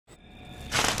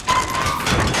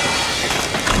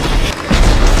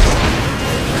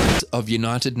of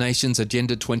United Nations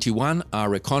Agenda 21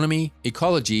 are economy,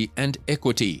 ecology, and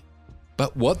equity.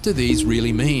 But what do these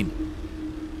really mean?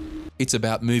 It's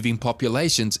about moving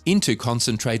populations into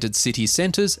concentrated city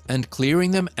centres and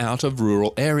clearing them out of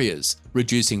rural areas,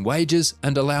 reducing wages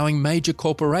and allowing major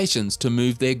corporations to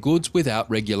move their goods without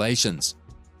regulations.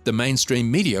 The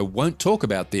mainstream media won't talk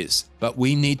about this, but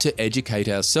we need to educate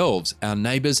ourselves, our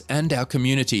neighbours and our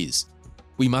communities.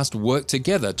 We must work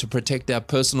together to protect our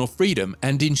personal freedom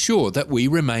and ensure that we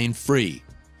remain free.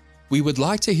 We would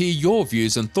like to hear your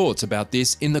views and thoughts about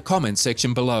this in the comments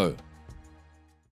section below.